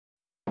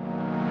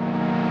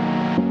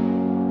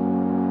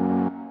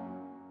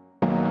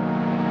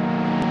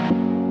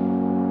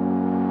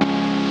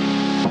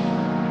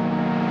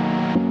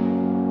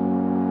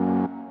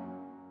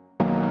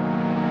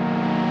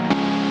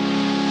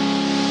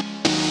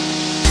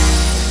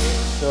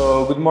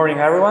So, good morning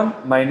everyone.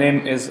 My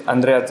name is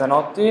Andrea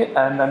Zanotti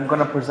and I'm going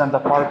to present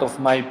a part of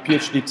my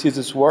PhD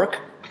thesis work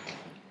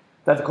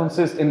that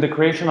consists in the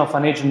creation of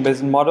an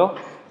agent-based model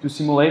to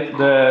simulate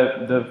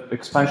the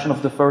expansion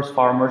of the first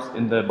farmers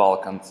in the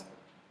Balkans.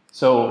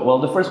 So, well,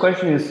 the first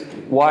question is,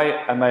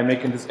 why am I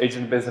making this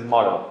agent-based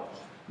model?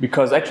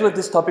 Because actually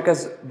this topic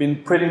has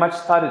been pretty much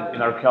studied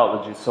in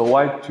archaeology, so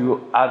why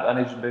to add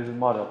an agent-based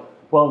model?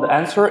 Well, the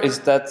answer is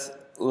that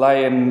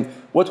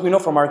what we know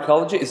from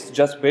archaeology is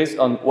just based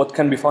on what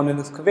can be found in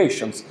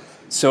excavations.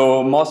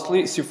 So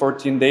mostly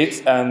C14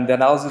 dates and the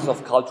analysis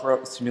of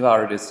cultural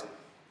similarities.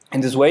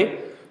 In this way,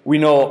 we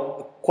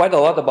know quite a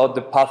lot about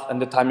the path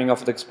and the timing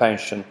of the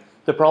expansion.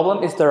 The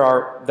problem is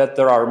that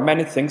there are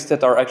many things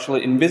that are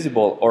actually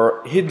invisible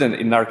or hidden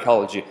in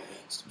archaeology.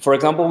 For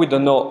example, we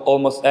don't know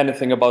almost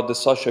anything about the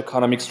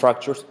socio-economic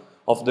structures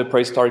of the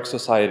prehistoric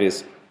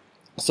societies.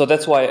 So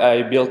that's why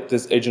I built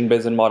this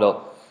agent-based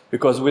model.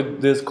 Because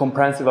with this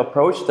comprehensive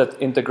approach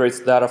that integrates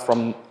data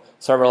from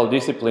several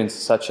disciplines,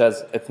 such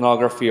as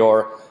ethnography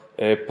or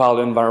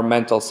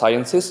paleoenvironmental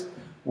sciences,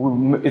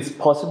 it's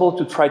possible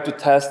to try to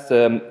test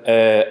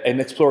and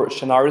explore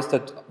scenarios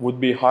that would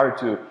be hard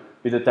to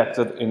be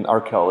detected in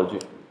archaeology.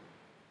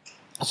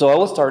 So I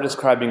will start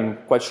describing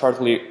quite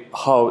shortly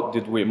how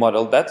did we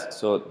model that,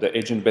 so the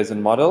agent-based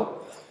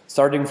model.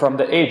 Starting from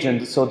the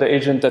agent, so the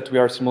agent that we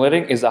are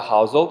simulating is a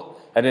household.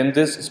 And in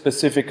this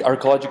specific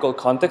archaeological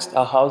context,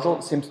 a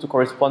household seems to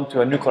correspond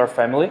to a nuclear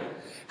family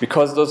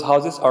because those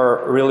houses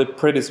are really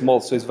pretty small,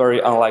 so it's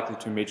very unlikely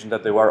to imagine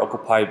that they were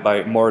occupied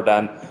by more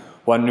than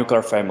one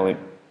nuclear family.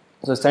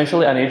 So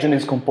essentially, an agent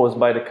is composed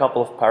by the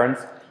couple of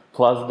parents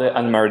plus the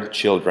unmarried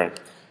children.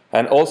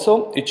 And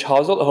also, each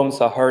household owns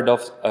a herd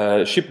of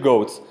sheep,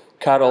 goats,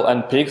 cattle,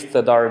 and pigs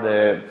that are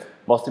the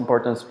most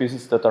important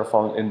species that are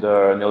found in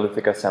the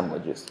Neolithic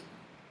assemblages.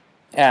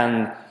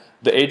 And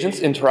the agents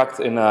interact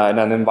in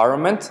an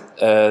environment,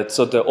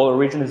 so the whole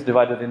region is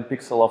divided in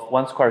pixels of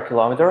 1 square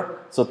kilometer,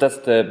 so that's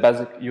the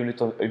basic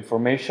unit of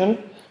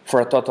information for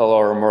a total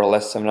of more or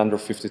less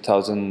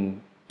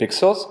 750,000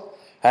 pixels.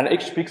 And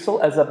each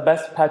pixel has a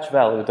best patch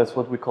value, that's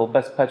what we call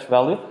best patch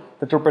value,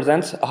 that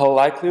represents how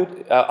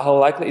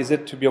likely is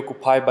it to be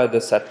occupied by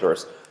the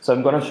settlers. So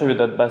I'm going to show you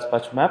that best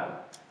patch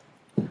map.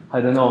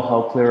 I don't know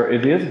how clear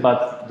it is,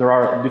 but there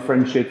are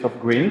different shades of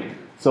green.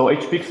 So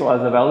each pixel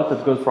has a value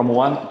that goes from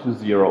 1 to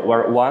 0,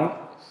 where 1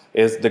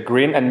 is the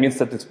green and means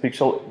that this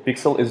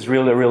pixel is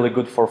really, really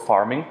good for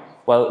farming,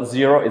 while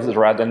 0 is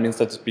red and means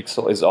that this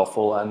pixel is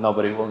awful and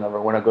nobody will never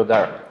want to go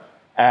there.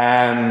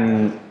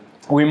 And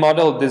we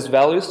model these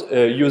values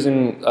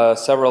using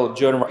several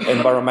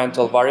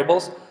geo-environmental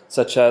variables,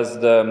 such as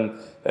the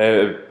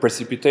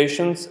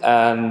precipitations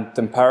and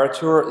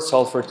temperature,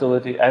 soil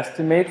fertility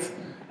estimates,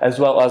 as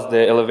well as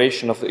the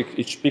elevation of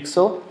each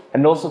pixel,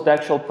 and also the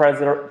actual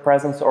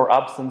presence or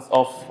absence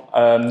of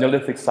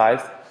Neolithic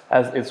sites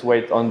as its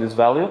weight on this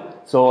value.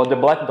 So the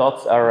black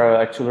dots are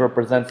actually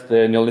represent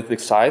the Neolithic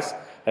size,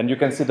 and you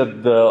can see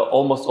that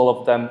almost all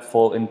of them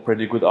fall in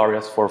pretty good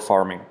areas for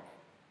farming.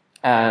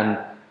 And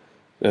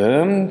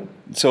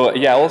so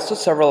yeah, also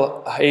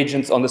several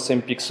agents on the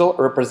same pixel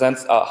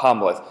represents a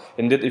hamlet.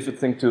 Indeed, if you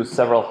think to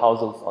several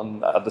houses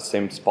at the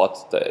same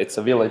spot, it's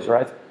a village,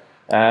 right?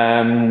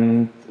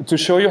 To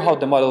show you how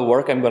the model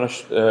works, I'm going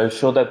to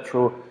show that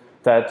through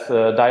that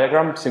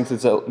diagram.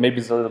 Since maybe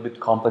it's a little bit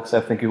complex,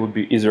 I think it would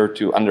be easier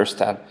to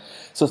understand.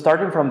 So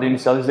starting from the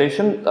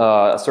initialization,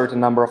 a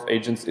certain number of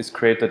agents is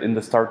created in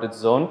the started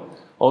zone,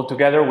 all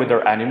together with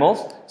their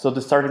animals. So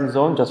the starting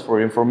zone, just for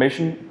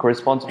information,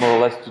 corresponds more or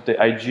less to the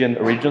Aegean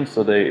region,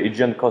 so the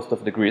Aegean coast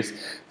of the Greece.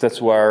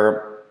 That's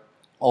where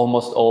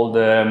almost all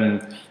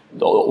the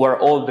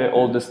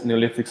oldest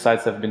Neolithic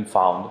sites have been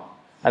found.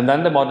 And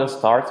then the model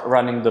starts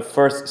running the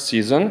first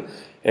season.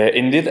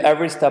 Indeed,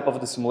 every step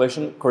of the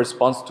simulation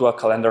corresponds to a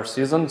calendar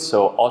season,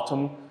 so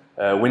autumn,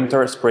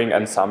 winter, spring,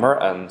 and summer,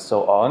 and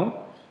so on.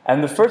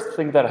 And the first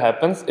thing that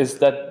happens is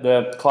that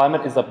the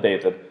climate is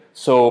updated.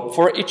 So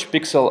for each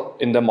pixel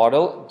in the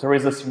model, there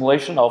is a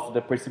simulation of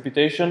the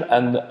precipitation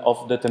and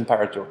of the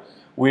temperature.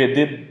 We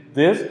did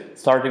this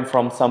starting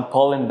from some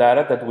pollen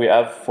data that we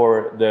have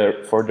for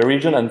the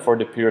region and for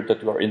the period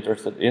that we are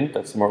interested in.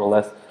 That's more or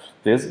less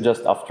this,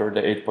 just after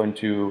the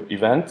 8.2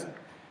 event.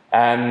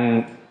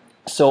 And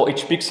so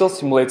each pixel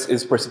simulates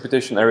its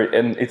precipitation area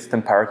and its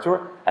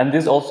temperature, and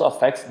this also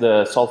affects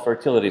the soil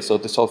fertility. So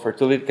the soil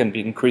fertility can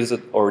be increased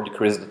or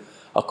decreased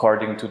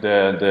according to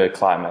the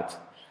climate.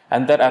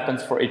 And that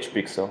happens for each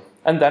pixel.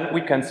 And then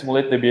we can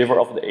simulate the behavior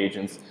of the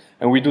agents.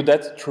 And we do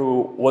that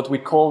through what we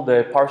call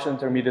the partial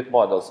intermediate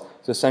models.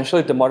 So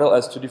essentially the model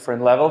has two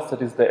different levels,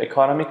 that is the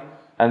economic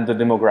and the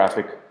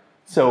demographic.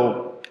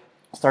 So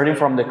starting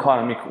from the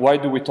economic, why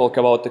do we talk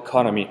about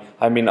economy?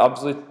 I mean,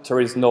 obviously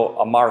there is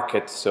a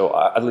market, so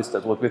at least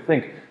that's what we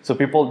think. So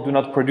people do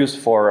not produce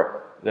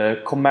for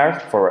the commerce,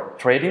 for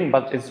trading,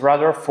 but it's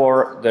rather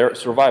for their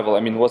survival. I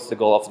mean, what's the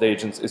goal of the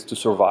agents is to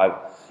survive.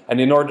 And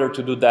in order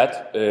to do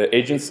that,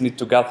 agents need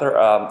to gather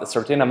a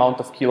certain amount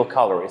of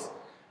kilocalories.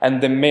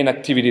 And the main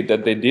activity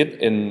that they did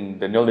in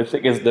the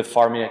Neolithic is the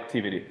farming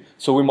activity.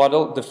 So we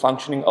model the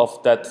functioning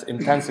of that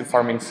intensive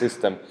farming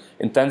system.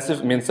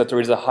 Intensive means that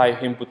there is a high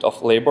input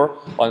of labor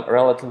on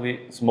relatively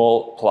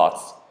small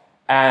plots.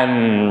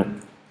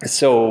 And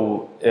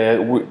so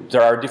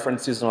there are different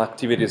seasonal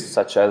activities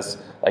such as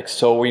like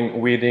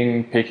sowing,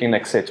 weeding, picking,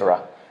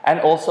 etc.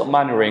 And also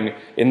manuring.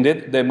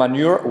 Indeed, the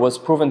manure was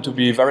proven to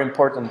be very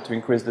important to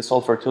increase the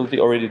soil fertility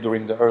already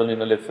during the early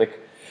Neolithic.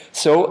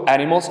 So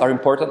animals are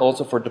important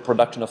also for the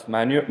production of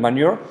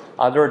manure,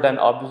 other than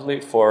obviously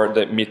for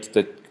the meat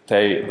that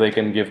they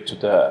can give to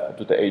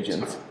the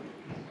agents.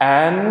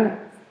 And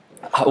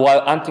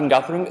while hunting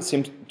gathering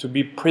seems to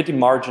be pretty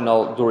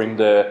marginal during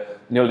the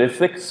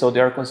Neolithic, so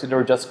they are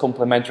considered just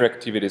complementary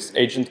activities.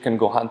 Agents can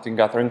go hunting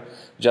gathering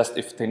just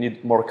if they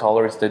need more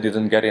calories, they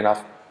didn't get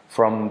enough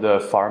from the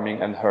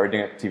farming and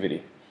herding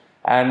activity.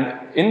 And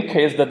in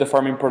case that the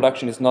farming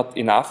production is not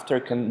enough,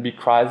 there can be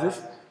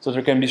crises. So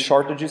there can be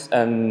shortages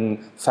and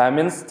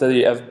famines.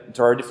 There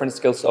are different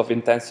scales of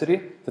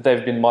intensity that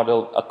have been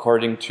modeled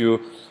according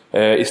to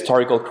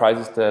historical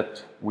crises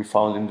that we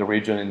found in the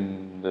region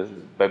in the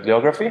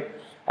bibliography.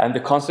 And the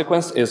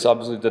consequence is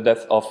obviously the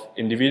death of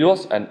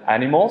individuals and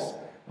animals.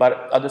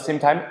 But at the same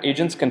time,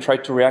 agents can try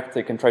to react.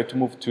 They can try to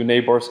move to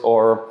neighbors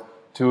or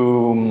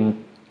to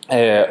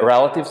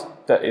relatives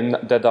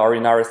that are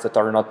in areas that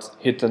are not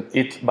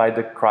hit by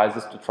the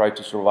crisis to try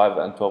to survive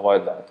and to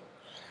avoid that.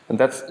 And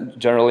that's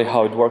generally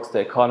how it works, the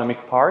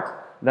economic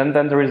part. Then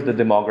there is the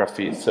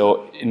demography.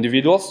 So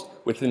individuals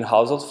within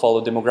households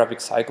follow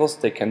demographic cycles.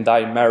 They can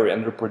die, marry,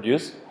 and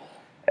reproduce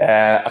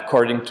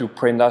according to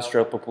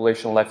pre-industrial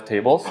population life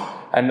tables.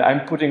 And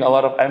I'm putting a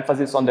lot of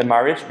emphasis on the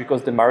marriage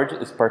because the marriage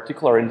is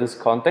particular in this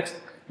context,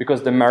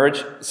 because the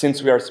marriage,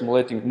 since we are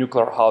simulating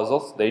nuclear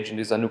households, the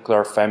agent is a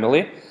nuclear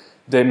family,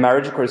 the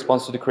marriage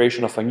corresponds to the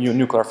creation of a new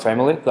nuclear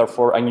family,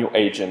 therefore a new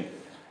agent.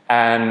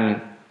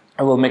 And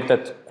I will make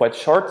that quite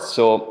short.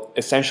 So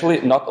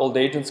essentially, not all the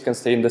agents can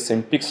stay in the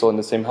same pixel, in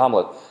the same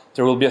hamlet.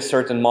 There will be a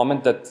certain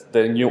moment that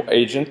the new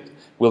agent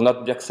will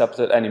not be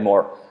accepted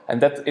anymore.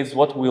 And that is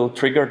what will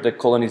trigger the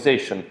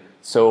colonization.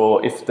 So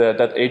if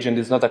that agent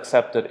is not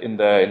accepted in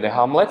the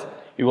hamlet,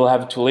 he will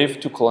have to leave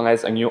to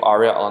colonize a new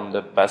area on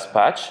the best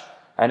patch.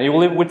 And he will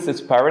live with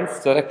his parents.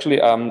 That's actually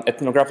an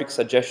ethnographic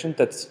suggestion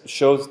that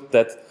shows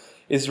that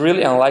it's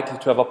really unlikely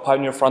to have a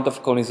pioneer front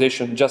of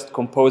colonization just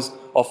composed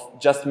of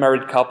just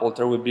married couples.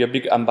 There will be a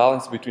big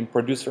imbalance between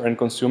producer and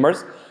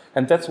consumers.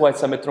 And that's why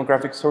some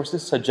ethnographic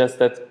sources suggest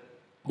that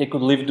they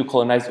could live to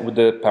colonize with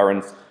the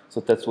parents. So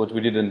that's what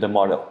we did in the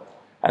model.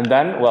 And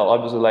then, well,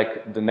 obviously,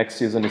 like the next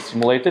season is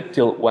simulated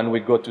till when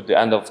we go to the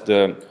end of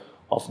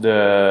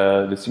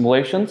the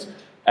simulations.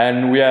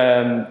 And we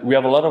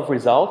have a lot of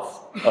results.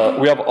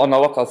 We have on a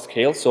local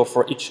scale. So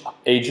for each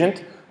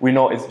agent, we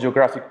know its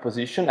geographic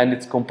position and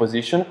its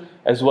composition,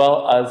 as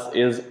well as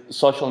its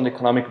social and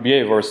economic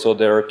behavior, so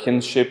their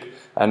kinship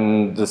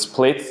and the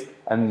splits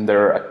and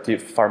their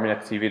active farming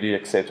activity,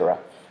 etc.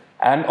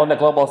 And on a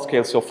global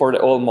scale, so for the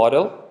whole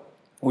model,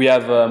 we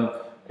have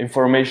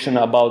information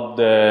about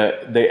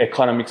the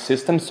economic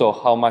system, so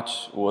how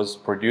much was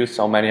produced,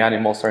 how many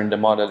animals are in the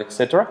model,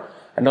 etc.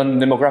 And on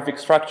demographic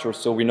structure,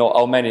 so we know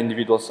how many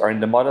individuals are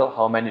in the model,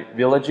 how many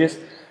villages,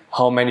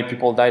 how many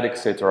people died,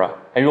 etc.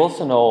 And we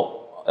also know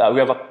we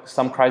have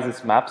some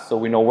crisis maps, so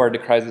we know where the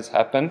crisis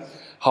happened,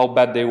 how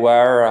bad they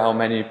were, how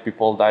many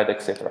people died,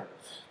 etc.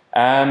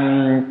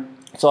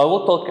 So I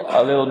will talk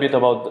a little bit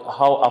about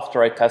how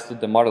after I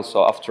tested the model,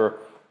 so after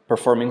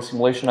performing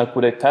simulation, how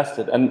could I test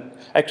it? And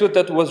actually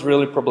that was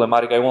really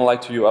problematic, I won't lie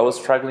to you. I was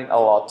struggling a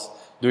lot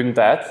doing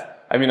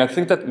that. I mean, I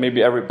think that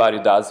maybe everybody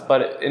does,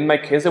 but in my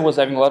case I was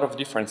having a lot of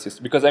differences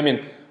because I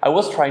mean, I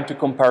was trying to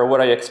compare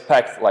what I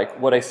expect, like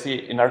what I see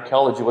in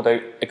archaeology, what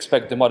I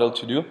expect the model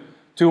to do,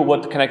 to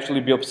what can actually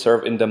be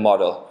observed in the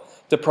model.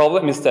 The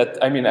problem is that,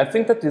 I mean, I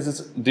think that this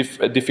is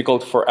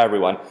difficult for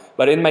everyone,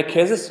 but in my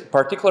case it's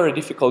particularly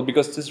difficult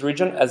because this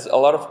region has a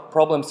lot of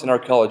problems in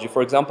archaeology.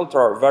 For example, there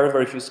are very,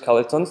 very few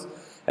skeletons,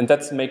 and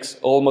that makes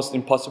almost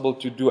impossible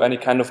to do any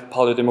kind of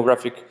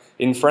paleodemographic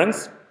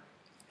inference.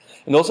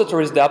 And also there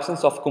is the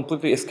absence of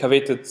completely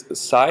excavated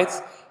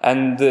sites,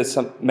 and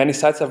many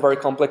sites have very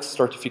complex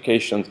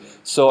stratifications.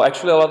 So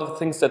actually a lot of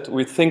things that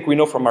we think we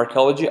know from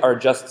archaeology are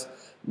just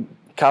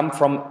come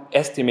from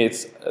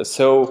estimates.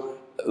 So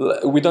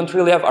we don't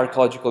really have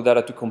archaeological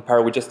data to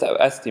compare, we just have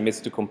estimates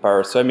to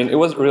compare. So I mean, it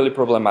was really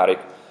problematic.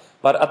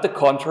 But at the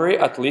contrary,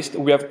 at least,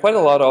 we have quite a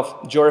lot of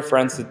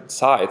georeferenced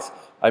sites.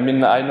 I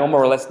mean, I know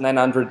more or less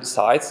 900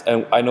 sites,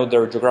 and I know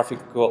their geographic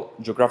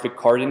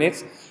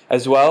coordinates,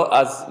 as well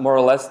as more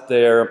or less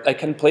I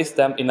can place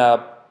them in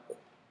a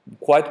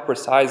quite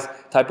precise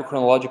type of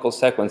chronological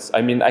sequence.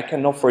 I mean, I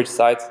can know for each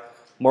site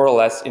more or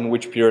less in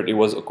which period it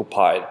was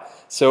occupied.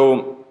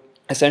 So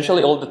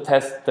essentially, all the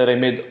tests that I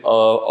made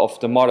of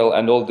the model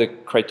and all the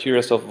criteria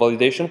of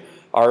validation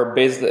are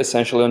based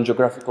essentially on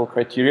geographical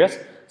criteria.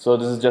 So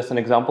this is just an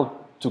example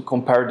to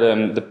compare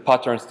the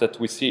patterns that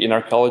we see in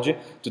archaeology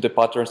to the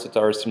patterns that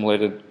are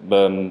simulated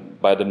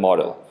by the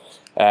model.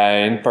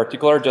 In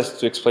particular, just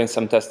to explain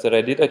some tests that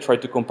I did, I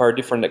tried to compare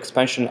different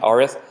expansion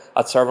areas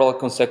at several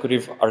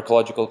consecutive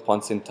archaeological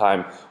points in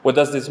time. What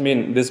does this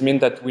mean? This means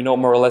that we know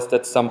more or less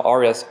that some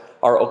areas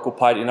are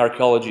occupied in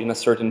archaeology in a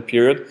certain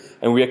period,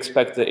 and we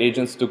expect the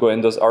agents to go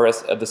in those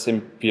areas at the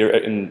same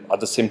period, at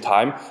the same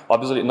time.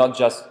 Obviously, not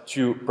just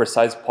 2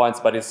 precise points,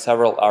 but in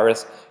several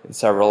areas, in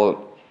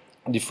several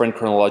different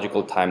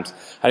chronological times.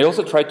 I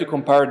also tried to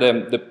compare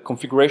the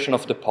configuration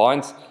of the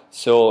points,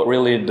 so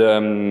really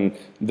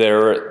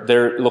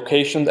their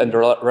locations and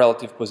their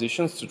relative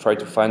positions to try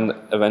to find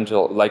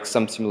eventual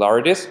some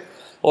similarities.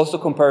 Also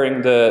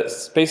comparing the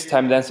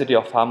space-time density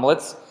of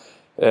hamlets.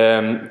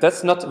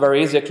 That's not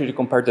very easy actually to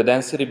compare the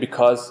density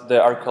because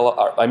the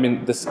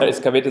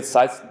excavated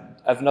sites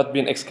have not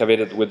been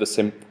excavated with the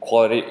same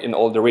quality in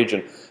all the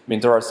region. I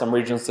mean, there are some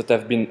regions that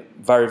have been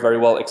very, very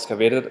well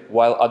excavated,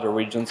 while other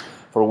regions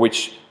for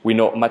which we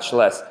know much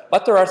less.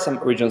 But there are some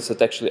regions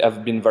that actually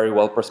have been very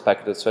well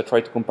prospected. So I try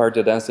to compare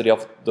the density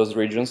of those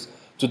regions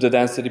to the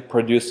density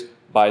produced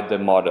by the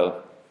model.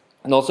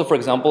 And also, for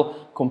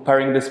example,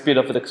 comparing the speed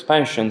of the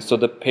expansion, so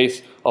the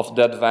pace of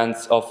the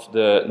advance of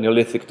the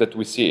Neolithic that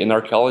we see in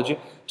archaeology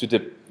to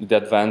the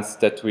advance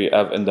that we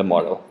have in the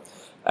model.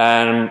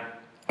 And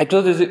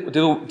actually,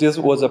 this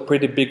was a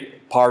pretty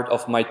big part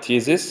of my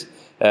thesis,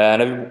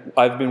 and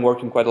I've been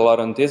working quite a lot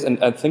on this,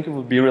 and I think it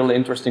would be really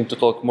interesting to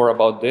talk more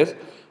about this.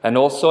 And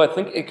also, I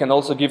think it can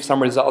also give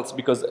some results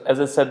because, as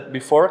I said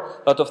before,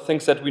 a lot of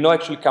things that we know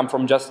actually come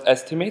from just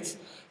estimates.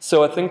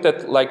 So I think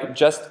that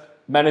just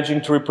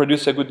managing to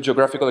reproduce a good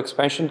geographical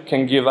expansion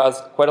can give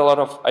us quite a lot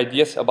of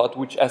ideas about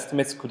which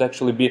estimates could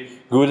actually be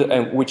good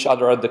and which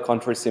other, at the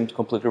contrary, seemed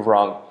completely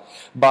wrong.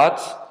 But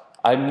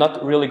I'm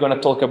not really going to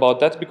talk about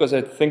that because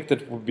I think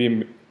that would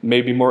be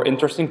maybe more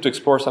interesting to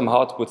explore some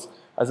outputs.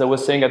 As I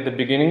was saying at the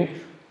beginning,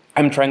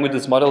 I'm trying with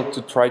this model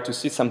to try to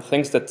see some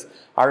things that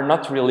are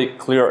not really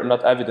clear,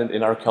 not evident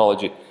in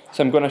archaeology.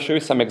 So I'm going to show you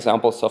some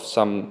examples of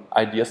some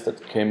ideas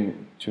that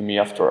came to me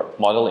after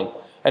modeling.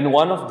 And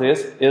one of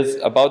these is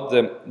about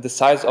the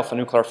size of a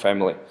nuclear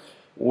family.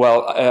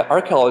 Well,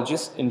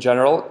 archaeologists in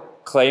general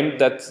claim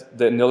that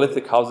the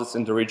Neolithic houses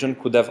in the region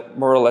could have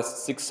more or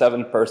less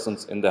 6-7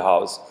 persons in the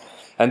house.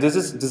 And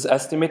this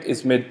estimate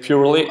is made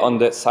purely on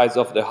the size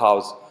of the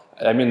house.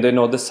 I mean, they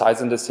know the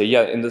size and they say,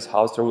 yeah, in this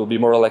house there will be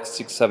more or less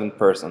 6-7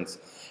 persons.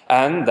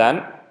 And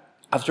then,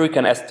 after we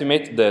can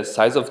estimate the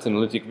size of the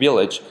Neolithic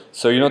village,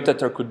 so you know that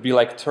there could be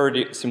like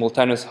 30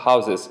 simultaneous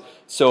houses.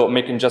 So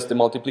making just the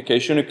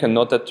multiplication, you can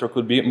note that there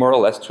could be more or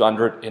less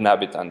 200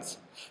 inhabitants.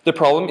 The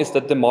problem is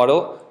that the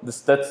model, the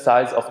stat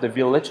size of the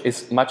village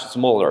is much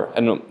smaller.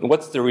 And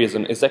what's the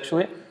reason? Is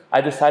actually, I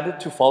decided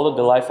to follow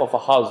the life of a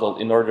household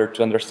in order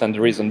to understand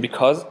the reason,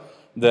 because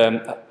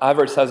the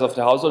average size of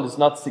the household is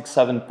not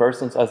 6-7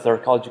 persons, as the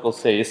archaeological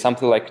say, it's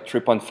something like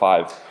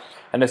 3.5.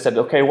 And I said,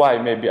 okay, why?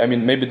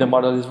 Maybe the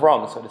model is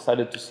wrong. So I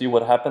decided to see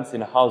what happens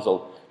in a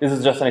household. This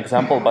is just an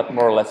example, but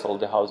more or less all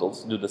the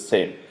households do the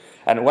same.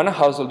 And when a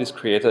household is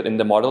created in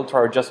the model, there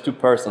are just 2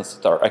 persons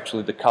that are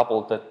actually the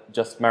couple that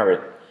just married.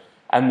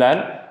 And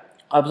then,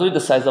 obviously, the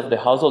size of the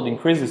household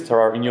increases,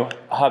 there are new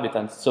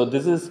inhabitants. So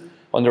this is,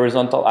 on the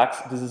horizontal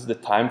axis, this is the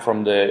time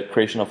from the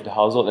creation of the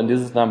household, and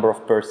this is the number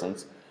of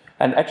persons.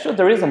 And actually,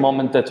 there is a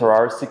moment that there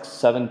are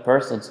 6-7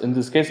 persons, in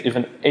this case,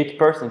 even 8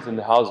 persons in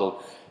the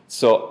household.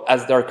 So,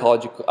 as the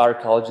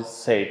archaeologists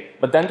say.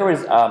 But then there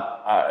is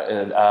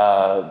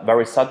a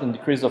very sudden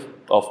decrease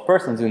of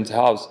persons in the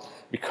house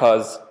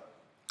because,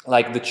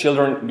 like, the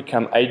children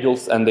become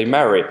adults and they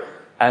marry.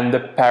 And the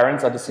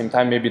parents, at the same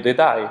time, maybe they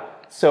die.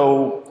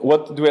 So,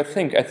 what do I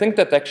think? I think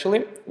that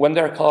actually, when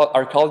the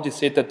archaeologists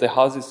say that the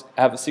houses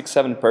have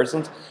 6-7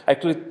 persons,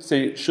 actually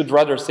they should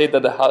rather say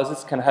that the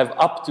houses can have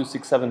up to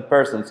 6-7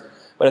 persons.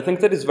 But I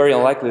think that it's very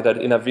unlikely that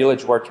in a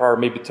village where there are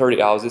maybe 30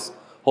 houses,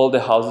 all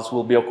the houses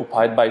will be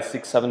occupied by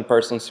 6-7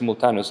 persons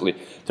simultaneously.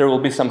 There will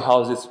be some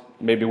houses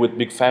maybe with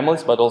big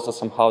families, but also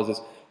some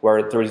houses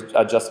where there is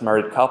a just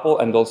married couple,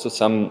 and also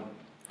some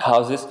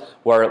houses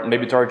where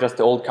maybe there are just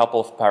the old couple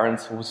of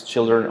parents whose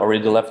children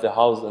already left the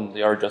house and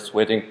they are just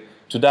waiting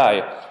to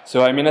die.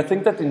 So I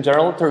think that in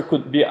general there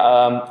could be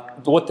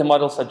what the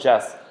model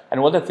suggests.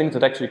 And what I think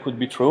that actually could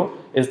be true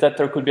is that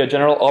there could be a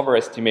general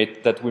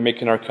overestimate that we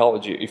make in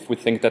archaeology if we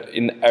think that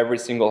in every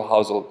single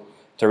household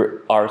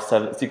there are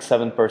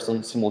 6-7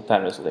 persons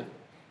simultaneously.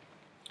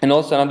 And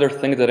also another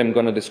thing that I'm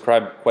going to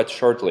describe quite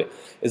shortly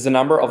is the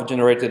number of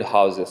generated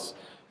houses.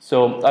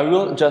 So I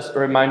will just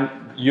remind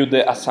you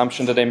the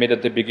assumption that I made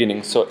at the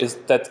beginning. So is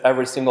that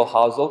every single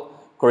household,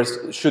 of course,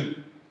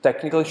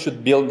 technically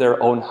should build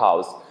their own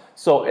house.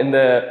 So in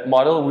the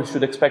model, we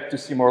should expect to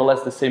see more or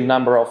less the same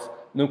number of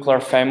nuclear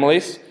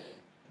families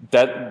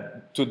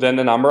to then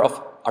the number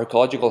of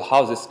archaeological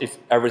houses if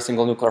every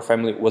single nuclear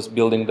family was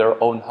building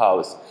their own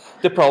house.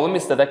 The problem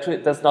is that actually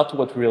that's not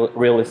what we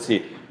really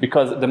see,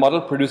 because the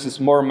model produces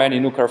many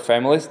nuclear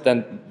families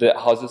than the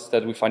houses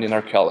that we find in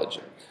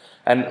archaeology.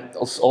 And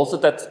also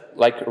that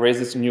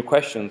raises new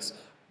questions.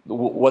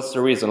 what's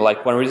the reason?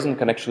 Like, one reason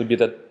can actually be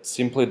that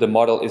simply the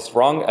model is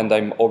wrong and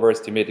I'm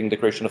overestimating the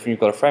creation of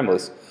nuclear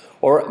families.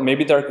 Or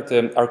maybe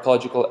the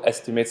archaeological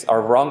estimates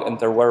are wrong and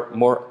there were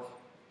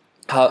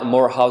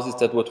more houses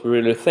than what we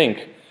really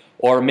think.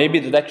 Or maybe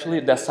that actually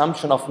the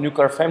assumption of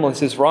nuclear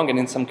families is wrong and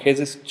in some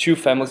cases 2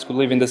 families could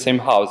live in the same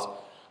house.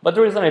 But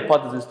there is an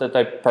hypothesis that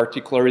I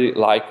particularly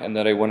like and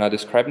that I want to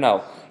describe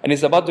now. And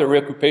it's about the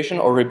reoccupation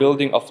or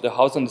rebuilding of the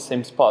house on the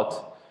same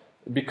spot.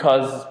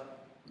 Because,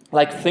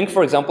 like, think,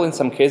 for example, in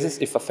some cases,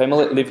 if a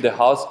family leaves the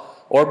house,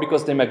 or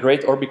because they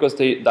migrate, or because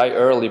they die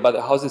early, but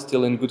the house is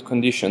still in good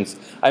conditions.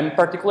 I'm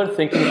particularly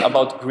thinking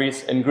about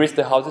Greece. In Greece,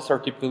 the houses are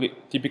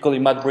typically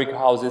mud brick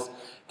houses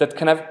that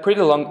can have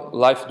pretty long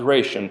life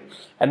duration.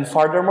 And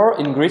furthermore,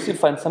 in Greece, you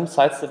find some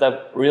sites that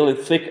have really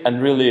thick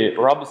and really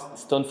robust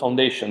stone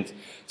foundations.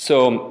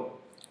 So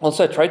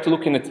also I tried to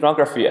look in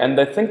ethnography, and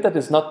I think that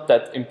it's not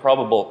that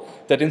improbable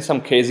that in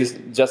some cases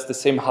just the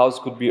same house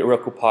could be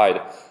reoccupied.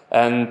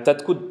 And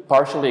that could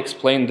partially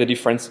explain the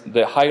difference,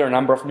 the higher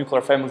number of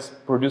nuclear families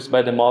produced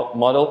by the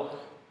model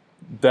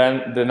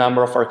than the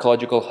number of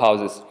archaeological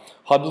houses.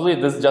 Obviously,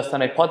 this is just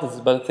an hypothesis,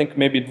 but I think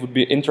maybe it would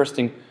be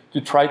interesting to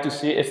try to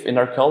see if in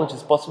archaeology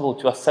it's possible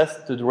to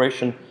assess the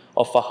duration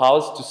of a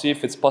house, to see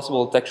if it's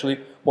possible that actually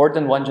more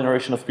than one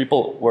generation of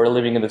people were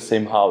living in the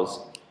same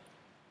house.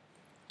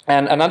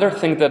 And another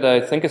thing that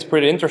I think is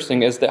pretty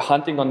interesting is the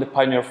hunting on the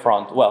pioneer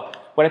front. Well,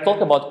 when I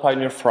talk about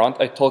pioneer front,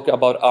 I talk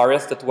about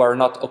areas that were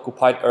not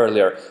occupied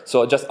earlier,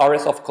 so just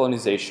areas of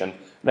colonization.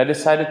 And I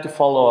decided to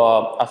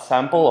follow a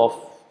sample of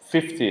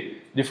 50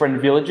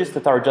 different villages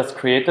that are just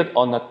created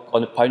on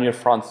a pioneer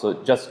front, so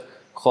just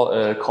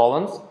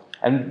colons.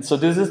 And so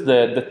this is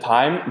the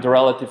time, the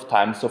relative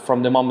time, so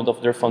from the moment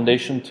of their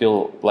foundation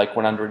till like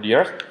 100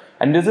 years.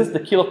 And this is the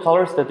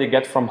kilocalories that they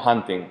get from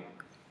hunting.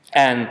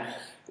 And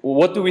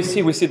what do we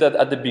see? We see that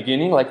at the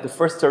beginning, like the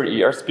first 30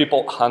 years,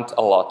 people hunt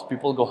a lot.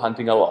 People go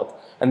hunting a lot.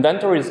 And then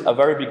there is a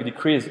very big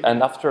decrease.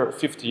 And after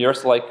 50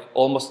 years, like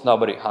almost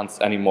nobody hunts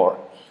anymore.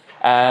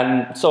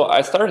 And so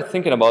I started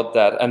thinking about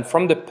that. And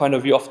from the point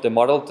of view of the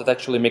model, that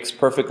actually makes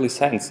perfectly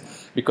sense.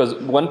 Because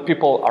when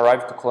people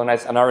arrive to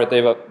colonize an area, they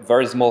have a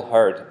very small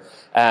herd.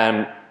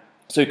 And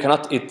so you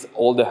cannot eat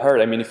all the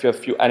herd. I mean, if you have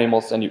a few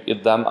animals and you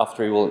eat them,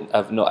 after you will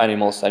have no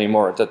animals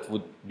anymore. That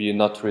would be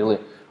not really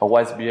a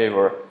wise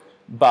behavior.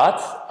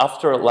 But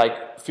after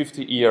like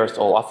 50 years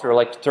or after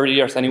like 30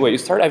 years anyway, you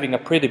start having a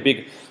pretty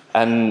big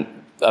and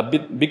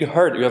big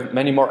herd. You have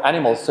many more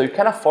animals, so you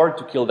can afford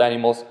to kill the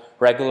animals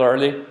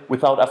regularly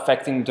without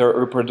affecting their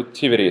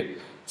reproductivity.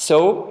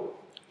 So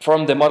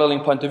from the modeling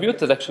point of view,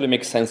 that actually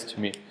makes sense to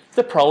me.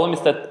 The problem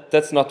is that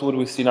that's not what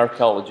we see in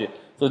archaeology.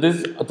 So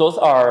those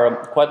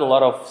are quite a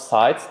lot of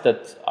sites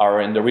that are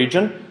in the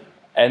region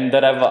and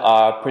that have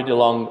a pretty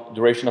long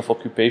duration of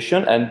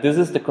occupation, and this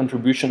is the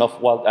contribution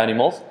of wild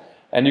animals.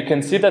 And you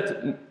can see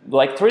that,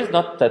 like, there is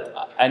not that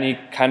any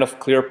kind of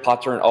clear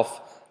pattern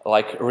of,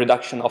 like,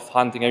 reduction of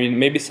hunting. I mean,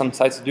 maybe some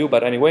sites do,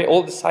 but anyway,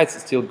 all the sites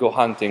still go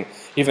hunting,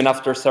 even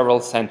after several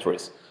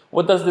centuries.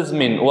 What does this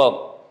mean?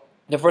 Well,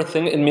 the first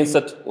thing, it means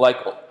that, like,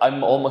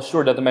 I'm almost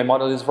sure that my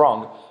model is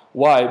wrong.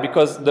 Why?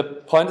 Because the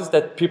point is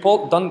that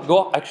people don't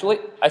go, actually,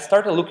 I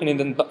started looking in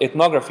the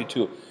ethnography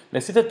too. And I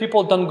see that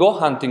people don't go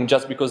hunting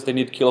just because they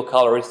need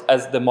kilocalories,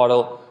 as the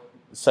model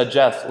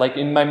suggests. Like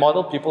in my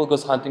model, people go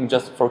hunting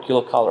just for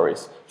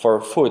kilocalories,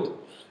 for food.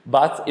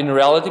 But in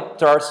reality,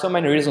 there are so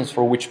many reasons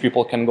for which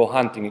people can go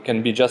hunting. It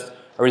can be just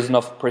a reason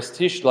of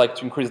prestige, like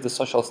to increase the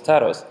social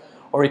status.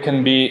 Or it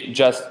can be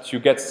just to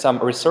get some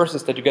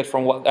resources that you get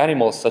from wild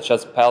animals, such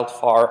as pelt,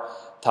 fur,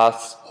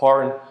 tusks,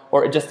 horn,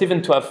 or just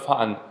even to have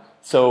fun.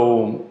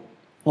 So,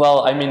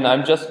 well, I mean,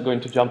 I'm just going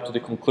to jump to the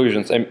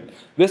conclusions.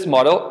 This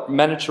model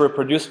managed to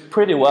reproduce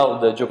pretty well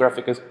the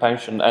geographic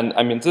expansion, and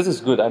I mean, this is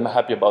good. I'm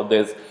happy about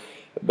this.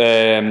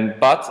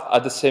 But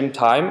at the same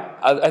time,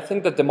 I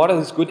think that the model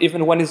is good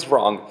even when it's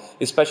wrong,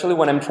 especially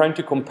when I'm trying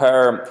to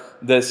compare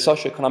the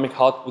socioeconomic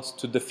outputs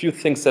to the few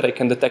things that I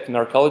can detect in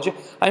archaeology.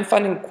 I'm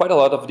finding quite a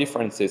lot of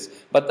differences,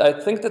 but I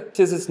think that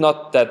this is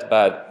not that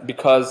bad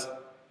because,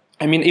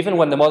 I mean, even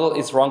when the model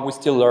is wrong, we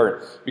still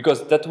learn,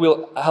 because that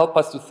will help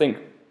us to think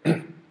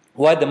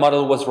why the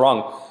model was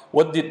wrong.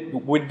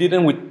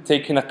 Didn't we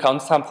take in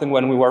account something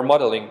when we were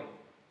modeling?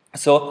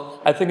 So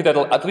I think that,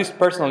 at least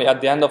personally, at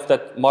the end of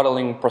that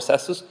modeling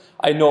processes,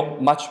 I know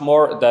much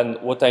more than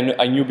what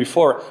I knew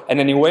before.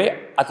 And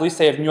anyway, at least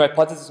I have new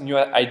hypotheses, new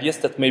ideas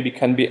that maybe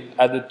can be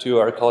added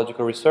to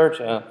archaeological research.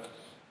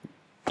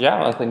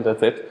 Yeah, I think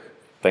that's it.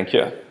 Thank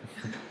you.